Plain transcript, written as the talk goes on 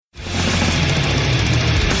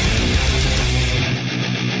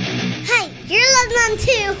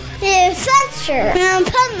Adventure in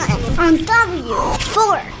Puntland on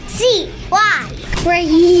W4CY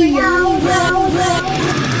Radio.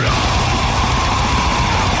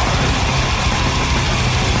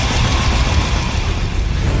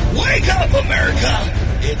 Wake up, America!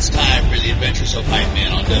 It's time for the Adventures of Hype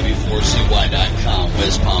Man on W4CY.com,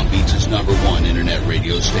 West Palm Beach's #1 internet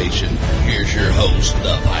radio station. Here's your host,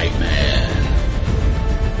 the Hype Man.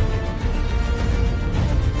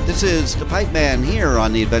 This is the Pipe Man here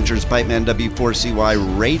on the Adventures Pipe Man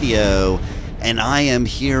W4CY Radio, and I am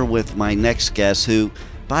here with my next guest who,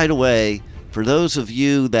 by the way, for those of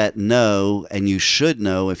you that know, and you should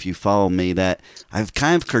know if you follow me, that I've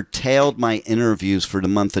kind of curtailed my interviews for the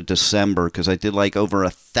month of December because I did like over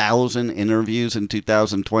 1,000 interviews in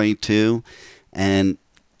 2022, and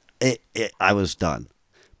I was done.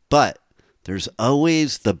 But there's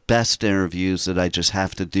always the best interviews that I just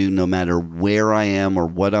have to do no matter where I am or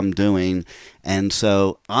what I'm doing. And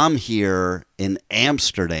so I'm here in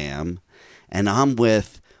Amsterdam, and I'm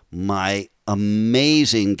with my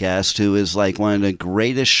amazing guest who is like one of the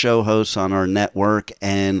greatest show hosts on our network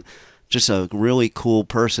and just a really cool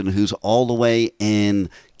person who's all the way in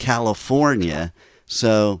California.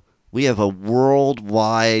 So we have a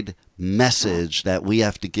worldwide message that we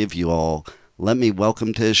have to give you all. Let me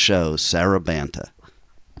welcome to the show, Sarah Banta.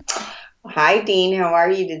 Hi, Dean. How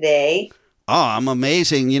are you today? Oh, I'm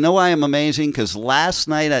amazing. You know why I'm amazing? Because last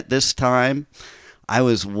night at this time, I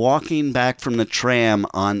was walking back from the tram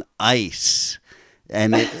on ice.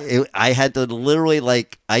 And I had to literally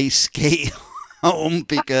like ice skate home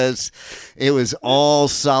because it was all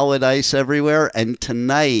solid ice everywhere. And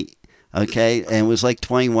tonight, okay, and it was like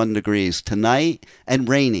 21 degrees tonight and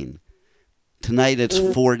raining. Tonight it's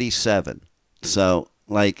 47. So,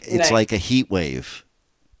 like, it's nice. like a heat wave.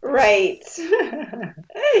 Right.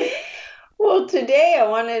 Well, today I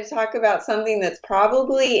wanted to talk about something that's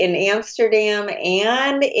probably in Amsterdam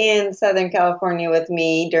and in Southern California with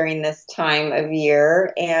me during this time of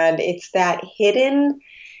year. And it's that hidden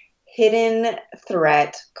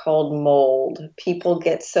threat called mold. People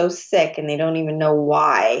get so sick and they don't even know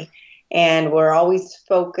why. And we're always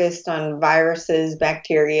focused on viruses,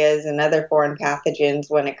 bacteria, and other foreign pathogens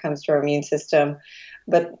when it comes to our immune system.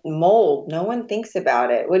 But mold, no one thinks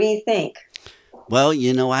about it. What do you think? Well,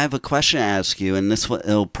 you know, I have a question to ask you, and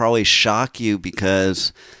it'll probably shock you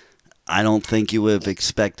because I don't think you would have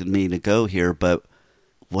expected me to go here, but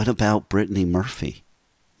what about Brittany Murphy?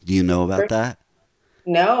 Do you know about that?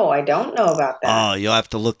 No, I don't know about that. Oh, you'll have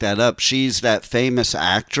to look that up. She's that famous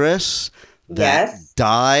actress that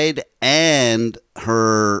died, and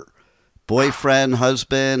her boyfriend,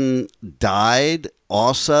 husband died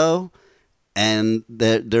also, and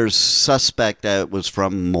there's suspect that it was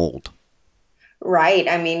from mold. Right.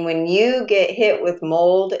 I mean, when you get hit with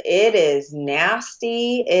mold, it is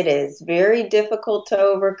nasty. It is very difficult to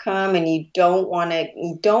overcome, and you don't want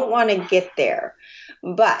to get there.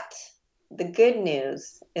 But the good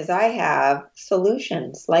news is I have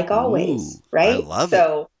solutions, like always, right? I love it.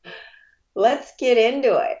 So let's get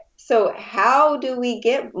into it. So how do we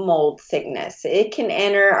get mold sickness? It can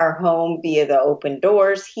enter our home via the open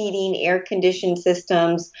doors, heating, air-conditioned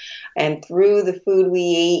systems, and through the food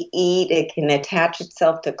we eat. It can attach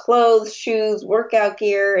itself to clothes, shoes, workout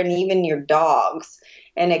gear, and even your dogs.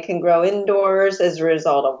 And it can grow indoors as a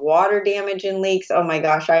result of water damage and leaks. Oh my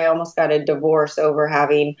gosh, I almost got a divorce over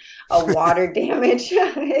having a water damage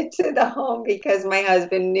to the home because my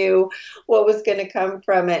husband knew what was going to come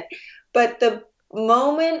from it. But the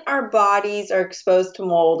moment our bodies are exposed to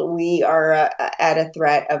mold, we are at a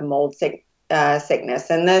threat of mold sickness.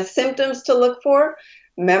 And the symptoms to look for: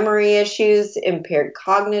 memory issues, impaired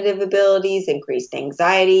cognitive abilities, increased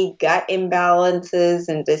anxiety, gut imbalances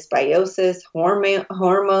and dysbiosis, hormone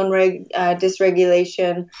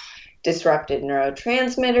dysregulation, disrupted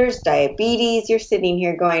neurotransmitters, diabetes. You're sitting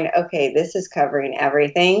here going, okay, this is covering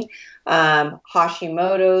everything.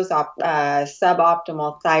 Hashimoto's,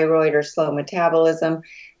 suboptimal thyroid or slow metabolism,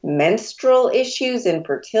 menstrual issues,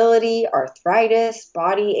 infertility, arthritis,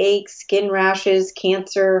 body aches, skin rashes,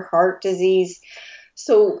 cancer, heart disease.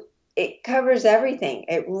 So it covers everything.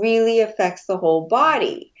 It really affects the whole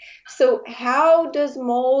body. So how does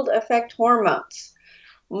mold affect hormones?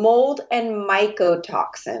 Mold and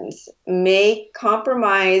mycotoxins may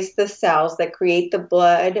compromise the cells that create the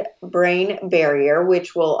blood-brain barrier,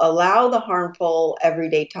 which will allow the harmful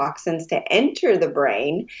everyday toxins to enter the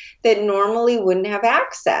brain that normally wouldn't have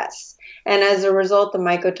access. And as a result, the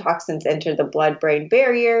mycotoxins enter the blood-brain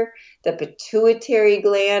barrier. The pituitary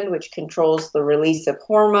gland, which controls the release of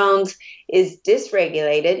hormones, is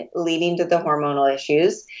dysregulated, leading to the hormonal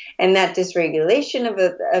issues. And that dysregulation of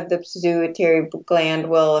the pituitary gland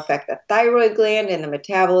will affect the thyroid gland and the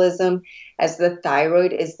metabolism, as the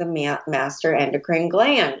thyroid is the master endocrine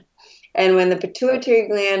gland. And when the pituitary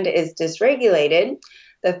gland is dysregulated,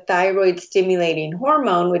 the thyroid stimulating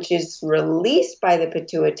hormone, which is released by the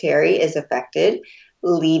pituitary, is affected,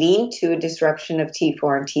 leading to a disruption of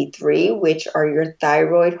T4 and T3, which are your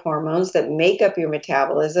thyroid hormones that make up your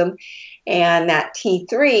metabolism. And that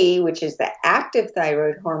T3, which is the active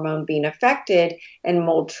thyroid hormone, being affected, and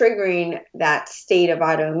mold triggering that state of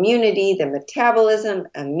autoimmunity, the metabolism,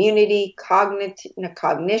 immunity,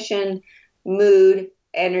 cognition, mood,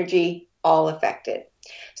 energy, all affected.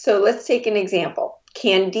 So let's take an example.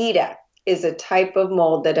 Candida is a type of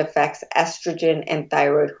mold that affects estrogen and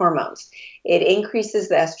thyroid hormones. It increases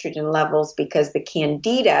the estrogen levels because the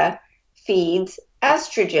candida feeds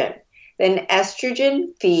estrogen. Then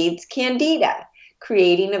estrogen feeds candida,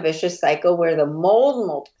 creating a vicious cycle where the mold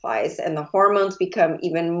multiplies and the hormones become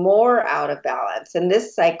even more out of balance. And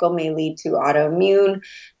this cycle may lead to autoimmune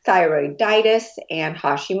thyroiditis and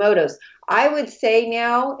Hashimoto's. I would say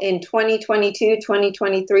now in 2022,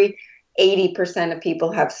 2023, 80% of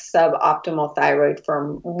people have suboptimal thyroid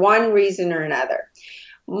for one reason or another.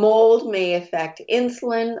 Mold may affect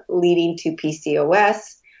insulin, leading to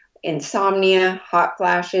PCOS, insomnia, hot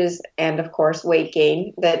flashes, and of course, weight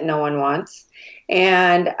gain that no one wants.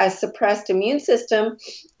 And a suppressed immune system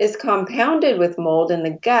is compounded with mold in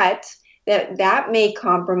the gut that may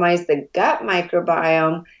compromise the gut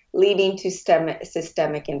microbiome, leading to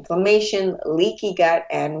systemic inflammation, leaky gut,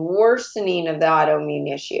 and worsening of the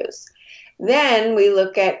autoimmune issues. Then we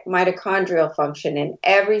look at mitochondrial function, and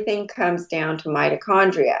everything comes down to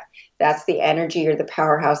mitochondria. That's the energy or the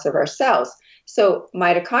powerhouse of our cells. So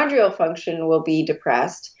mitochondrial function will be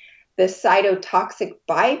depressed. The cytotoxic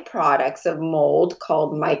byproducts of mold,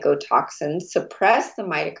 called mycotoxins, suppress the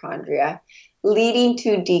mitochondria, leading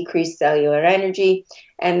to decreased cellular energy.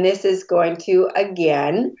 And this is going to,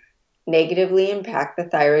 again, negatively impact the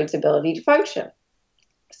thyroid's ability to function.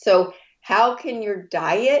 So how can your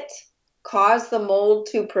diet cause the mold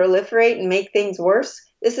to proliferate and make things worse?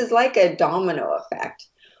 This is like a domino effect.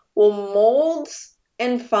 Well, molds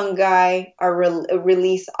and fungi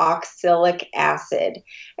release oxalic acid.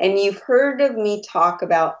 And you've heard of me talk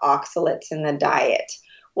about oxalates in the diet.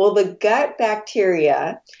 Well, the gut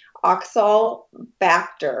bacteria,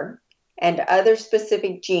 Oxalobacter, and other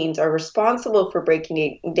specific genes are responsible for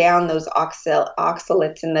breaking down those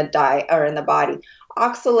oxalates in the diet or in the body.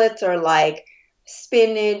 Oxalates are like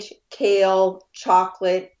spinach, kale,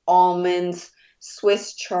 chocolate, almonds,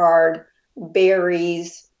 Swiss chard,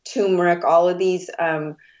 berries, turmeric. All of these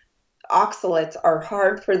oxalates are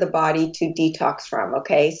hard for the body to detox from,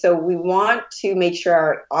 okay? So we want to make sure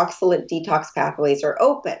our oxalate detox pathways are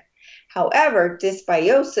open. However,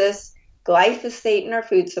 dysbiosis, glyphosate in our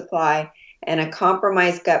food supply, and a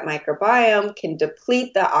compromised gut microbiome can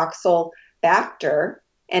deplete the oxalobacter,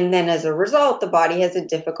 and then as a result, the body has a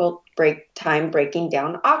difficult time breaking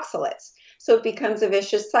down oxalates. So it becomes a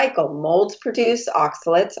vicious cycle. Molds produce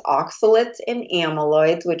oxalates. Oxalates and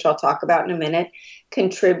amyloids, which I'll talk about in a minute,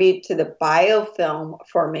 contribute to the biofilm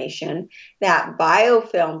formation. That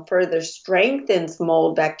biofilm further strengthens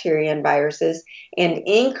mold bacteria and viruses and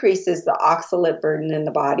increases the oxalate burden in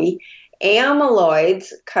the body.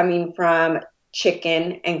 Amyloids coming from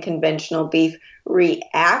chicken and conventional beef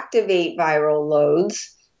reactivate viral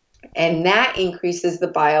loads, and that increases the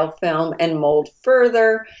biofilm and mold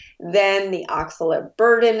further. Then the oxalate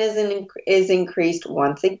burden is increased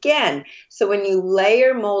once again. So when you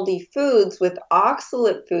layer moldy foods with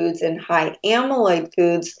oxalate foods and high amyloid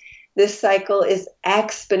foods, this cycle is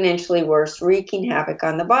exponentially worse, wreaking havoc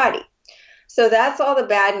on the body. So that's all the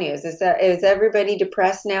bad news. Is everybody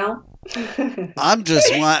depressed now? I'm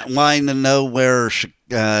just wanting to know where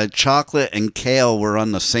chocolate and kale were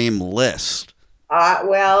on the same list.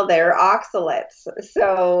 Well, they're oxalates.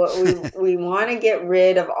 So we want to get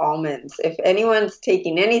rid of almonds. If anyone's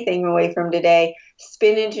taking anything away from today,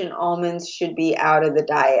 spinach and almonds should be out of the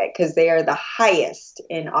diet because they are the highest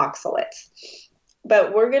in oxalates.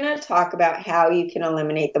 But we're going to talk about how you can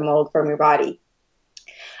eliminate the mold from your body.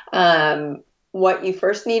 What you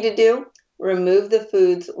first need to do, remove the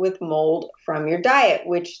foods with mold from your diet,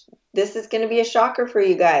 which this is going to be a shocker for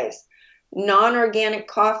you guys. Non-organic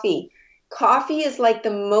coffee. Coffee is like the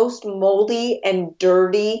most moldy and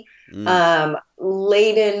dirty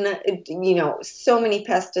laden, so many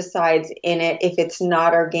pesticides in it if it's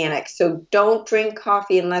not organic. So don't drink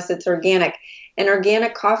coffee unless it's organic. And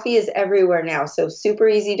organic coffee is everywhere now, so super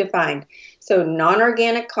easy to find. So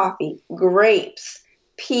non-organic coffee, grapes,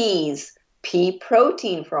 peas, pea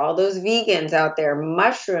protein for all those vegans out there,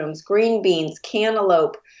 mushrooms, green beans,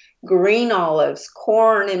 cantaloupe, green olives,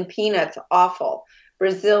 corn and peanuts, awful.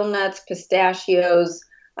 Brazil nuts, pistachios,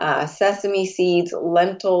 sesame seeds,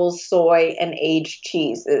 lentils, soy, and aged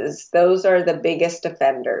cheeses. Those are the biggest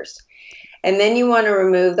offenders. And then you want to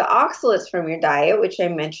remove the oxalates from your diet, which I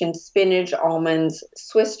mentioned: spinach, almonds,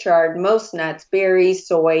 Swiss chard, most nuts, berries,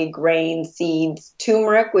 soy, grains, seeds,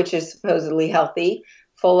 turmeric, which is supposedly healthy,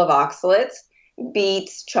 full of oxalates,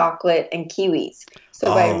 beets, chocolate, and kiwis.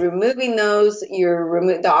 So by removing those,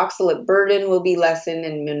 the oxalate burden will be lessened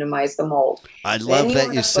and minimize the mold. I love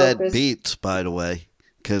that you said beets, by the way.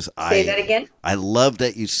 Say that again? I love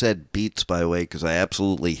that you said beets, by the way, because I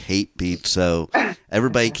absolutely hate beets. So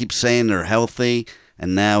everybody keeps saying they're healthy,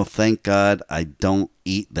 and now, thank God, I don't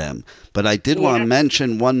eat them. But I did want to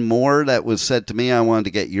mention one more that was said to me I wanted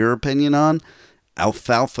to get your opinion on.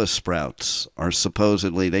 Alfalfa sprouts are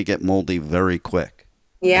supposedly, they get moldy very quick.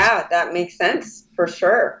 Yeah, that makes sense for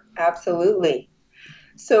sure. Absolutely.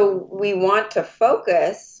 So we want to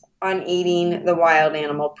focus on eating the wild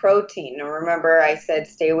animal protein. Now remember, I said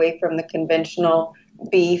stay away from the conventional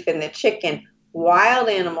beef and the chicken. Wild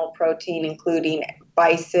animal protein, including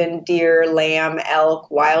bison, deer, lamb,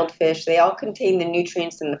 elk, wild fish, they all contain the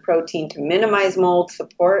nutrients and the protein to minimize mold,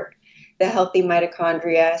 support the healthy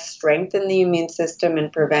mitochondria, strengthen the immune system,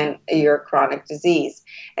 and prevent your chronic disease.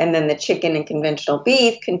 And then the chicken and conventional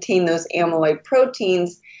beef contain those amyloid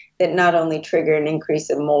proteins that not only trigger an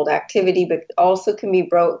increase in mold activity, but also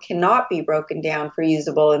cannot be broken down for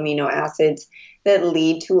usable amino acids that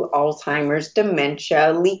lead to Alzheimer's,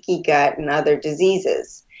 dementia, leaky gut, and other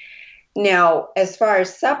diseases. Now, as far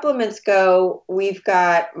as supplements go, we've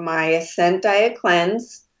got my Ascent Diet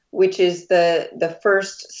Cleanse, which is the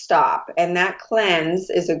first stop. And that cleanse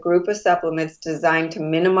is a group of supplements designed to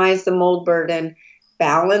minimize the mold burden,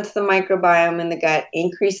 balance the microbiome in the gut,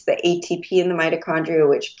 increase the ATP in the mitochondria,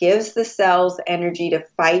 which gives the cells energy to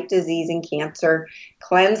fight disease and cancer,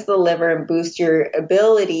 cleanse the liver, and boost your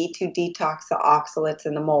ability to detox the oxalates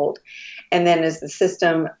in the mold. And then as the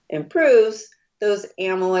system improves, those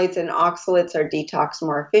amyloids and oxalates are detoxed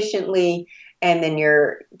more efficiently, and then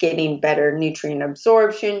you're getting better nutrient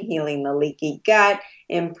absorption, healing the leaky gut,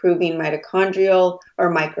 improving mitochondrial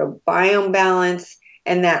or microbiome balance,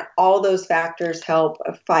 and that all those factors help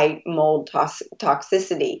fight mold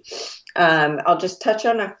toxicity. I'll just touch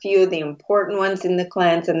on a few of the important ones in the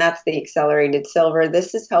cleanse, and that's the accelerated silver.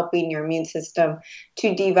 This is helping your immune system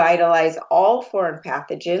to devitalize all foreign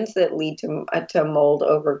pathogens that lead to mold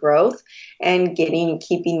overgrowth and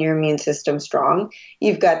keeping your immune system strong.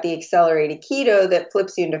 You've got the accelerated keto that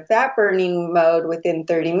flips you into fat burning mode within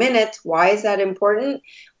 30 minutes. Why is that important?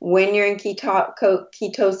 When you're in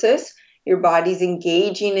ketosis, your body's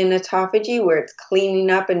engaging in autophagy, where it's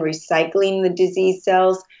cleaning up and recycling the disease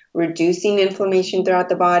cells, reducing inflammation throughout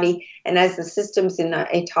the body. And as the system's in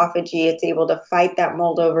autophagy, it's able to fight that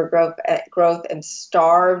mold overgrowth and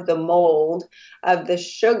starve the mold of the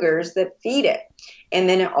sugars that feed it. And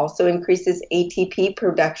then it also increases ATP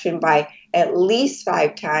production by at least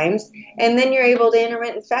 5 times. And then you're able to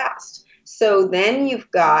intermittent fast. So then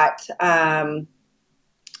you've got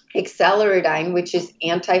Acceleradine, which is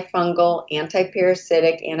antifungal,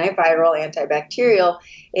 antiparasitic, antiviral, antibacterial.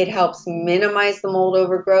 It helps minimize the mold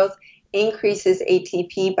overgrowth, increases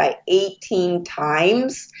ATP by 18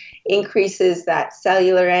 times, increases that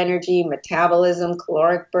cellular energy, metabolism,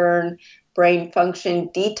 caloric burn, brain function,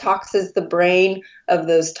 detoxes the brain of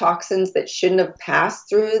those toxins that shouldn't have passed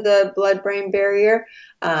through the blood-brain barrier,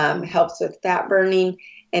 helps with fat burning,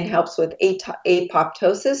 and helps with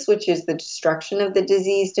apoptosis, which is the destruction of the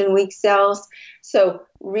diseased and weak cells. So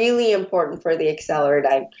really important for the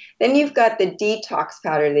Acceleradine. Then you've got the detox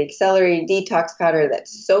powder, the accelerated detox powder that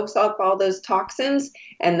soaks up all those toxins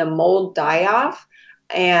and the mold die-off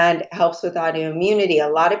and helps with autoimmunity. A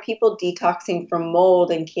lot of people detoxing from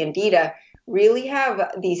mold and candida really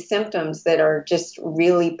have these symptoms that are just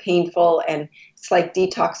really painful, and it's like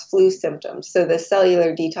detox flu symptoms. So the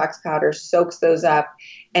cellular detox powder soaks those up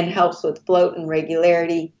and helps with bloat and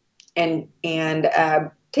regularity and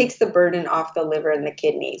takes the burden off the liver and the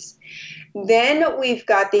kidneys. Then we've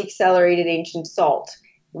got the accelerated ancient salt.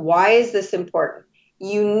 Why is this important?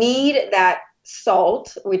 You need that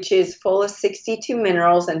salt, which is full of 62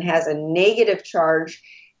 minerals and has a negative charge,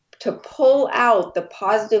 to pull out the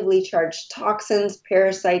positively charged toxins,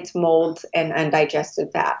 parasites, molds, and undigested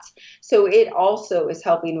fats. So it also is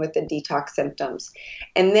helping with the detox symptoms.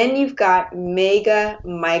 And then you've got Mega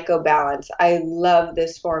Mycobalance. I love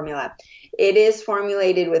this formula. It is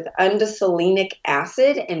formulated with undesolenic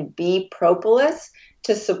acid and bee propolis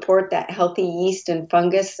to support that healthy yeast and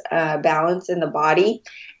fungus balance in the body.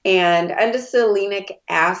 And undesolenic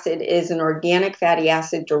acid is an organic fatty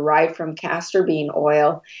acid derived from castor bean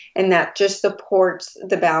oil, and that just supports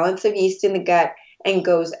the balance of yeast in the gut and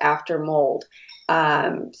goes after mold.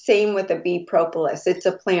 Same with the bee propolis. It's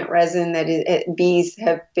a plant resin that bees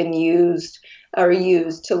have been used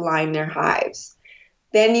to line their hives.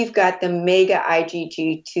 Then you've got the Mega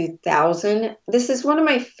IgG 2000. This is one of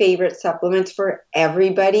my favorite supplements for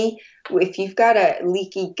everybody. If you've got a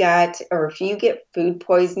leaky gut or if you get food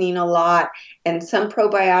poisoning a lot and some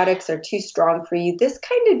probiotics are too strong for you, this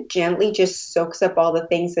kind of gently just soaks up all the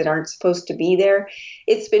things that aren't supposed to be there.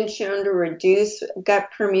 It's been shown to reduce gut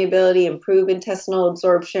permeability, improve intestinal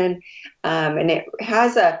absorption, and it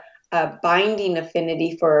has a binding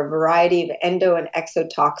affinity for a variety of endo and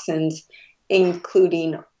exotoxins,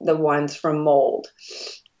 including the ones from mold.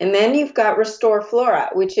 And then you've got Restore Flora,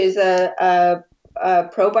 which is a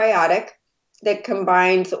probiotic that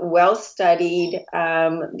combines well-studied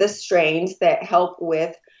the strains that help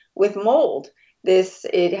with mold.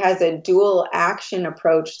 It has a dual action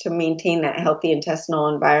approach to maintain that healthy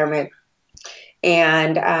intestinal environment.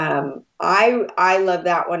 And I love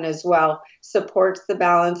that one as well. Supports the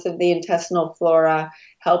balance of the intestinal flora,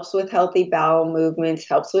 helps with healthy bowel movements,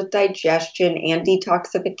 helps with digestion and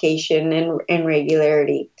detoxification and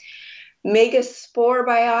regularity. Megaspore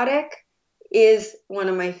Biotic is one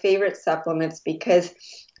of my favorite supplements because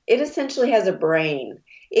it essentially has a brain.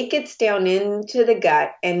 It gets down into the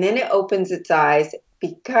gut and then it opens its eyes,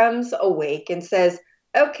 becomes awake and says,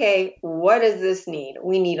 okay, what does this need?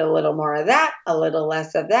 We need a little more of that, a little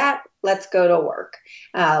less of that. Let's go to work.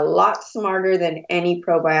 A lot smarter than any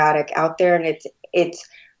probiotic out there. And its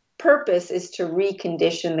purpose is to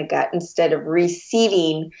recondition the gut instead of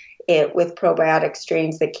reseeding it with probiotic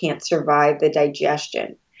strains that can't survive the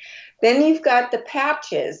digestion. Then you've got the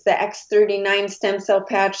patches, the X39 stem cell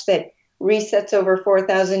patch that resets over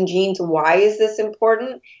 4,000 genes. Why is this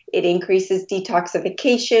important? It increases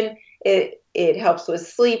detoxification. It helps with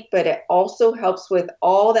sleep, but it also helps with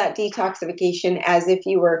all that detoxification as if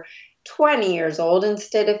you were 20 years old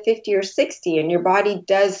instead of 50 or 60. And your body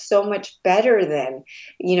does so much better then,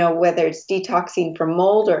 whether it's detoxing from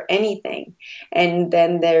mold or anything. And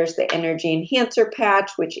then there's the energy enhancer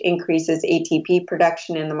patch, which increases ATP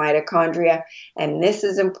production in the mitochondria. And this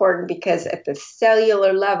is important because at the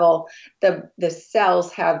cellular level, the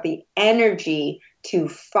cells have the energy to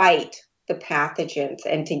fight the pathogens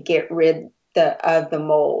and to get rid of the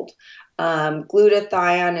mold.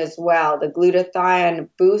 Glutathione as well. The glutathione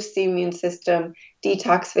boosts the immune system,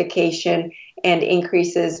 detoxification, and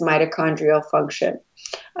increases mitochondrial function.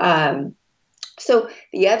 So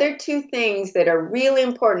the other two things that are really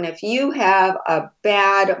important, if you have a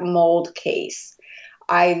bad mold case,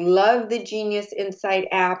 I love the Genius Insight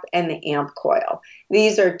app and the AMP Coil.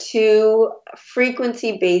 These are two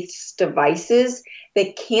frequency-based devices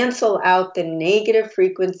that cancel out the negative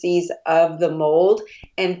frequencies of the mold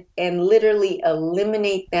and literally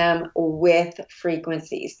eliminate them with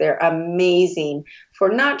frequencies. They're amazing for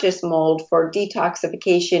not just mold, for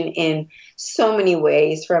detoxification in so many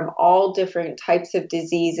ways from all different types of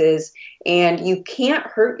diseases. And you can't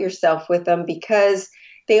hurt yourself with them because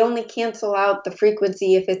they only cancel out the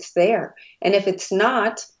frequency if it's there. And if it's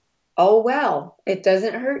not, oh well, it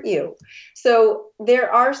doesn't hurt you. So there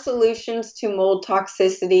are solutions to mold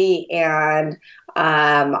toxicity, and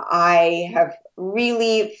I have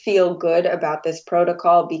really feel good about this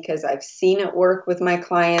protocol because I've seen it work with my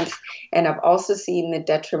clients, and I've also seen the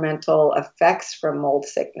detrimental effects from mold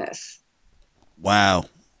sickness. Wow.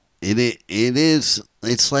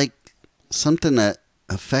 It's like something that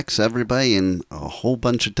affects everybody in a whole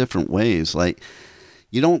bunch of different ways. Like,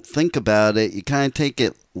 you don't think about it. You kind of take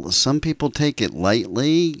it, some people take it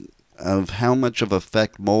lightly of how much of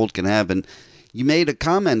effect mold can have. And you made a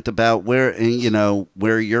comment about where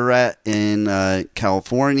you're at in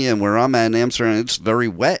California and where I'm at in Amsterdam. It's very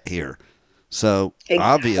wet here. So exactly.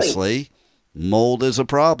 Obviously mold is a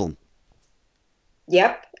problem.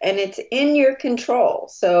 Yep. And it's in your control.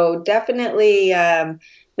 So definitely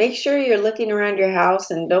make sure you're looking around your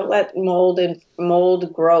house and don't let mold and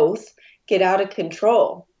mold growth get out of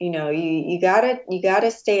control. You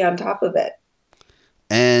gotta stay on top of it.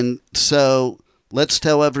 And so let's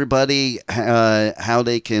tell everybody how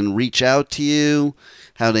they can reach out to you,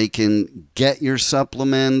 how they can get your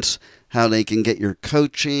supplements, how they can get your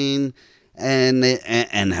coaching,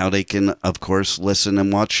 and how they can, of course, listen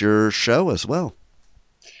and watch your show as well.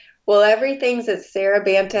 Well, everything's at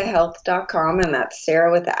sarabantahealth.com, and that's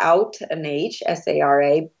Sarah without an H,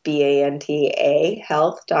 SARABANTA,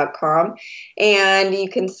 health.com. And you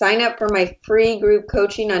can sign up for my free group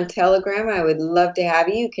coaching on Telegram. I would love to have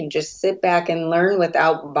you. You can just sit back and learn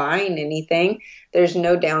without buying anything. There's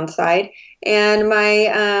no downside. And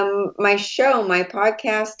my show, my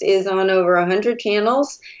podcast is on over 100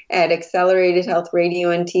 channels at Accelerated Health Radio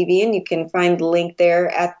and TV, and you can find the link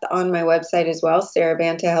there on my website as well,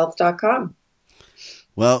 sarabantahealth.com.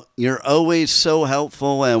 Well, you're always so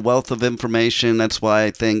helpful and a wealth of information. That's why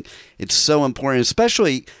I think it's so important,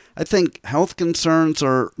 especially I think health concerns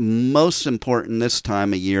are most important this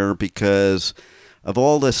time of year because of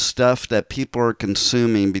all this stuff that people are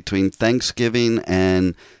consuming between Thanksgiving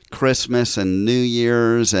and Christmas and New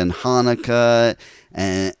Year's and Hanukkah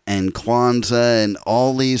and Kwanzaa and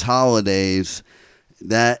all these holidays.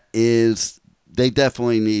 They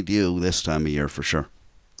definitely need you this time of year for sure.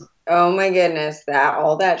 Oh my goodness,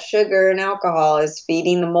 all that sugar and alcohol is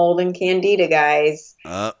feeding the mold and candida, guys.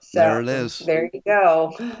 There it is. There you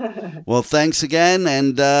go. Well, thanks again,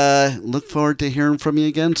 and look forward to hearing from you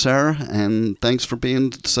again, Sarah. And thanks for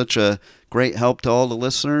being such a great help to all the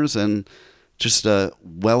listeners and just a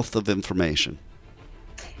wealth of information.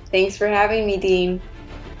 Thanks for having me, Dean.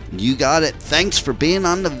 You got it. Thanks for being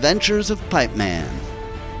on the Ventures of Pipe Man.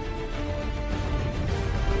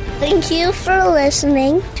 Thank you for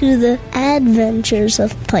listening to the Adventures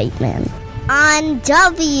of Pipe Man on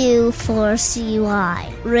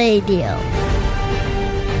W4CY Radio.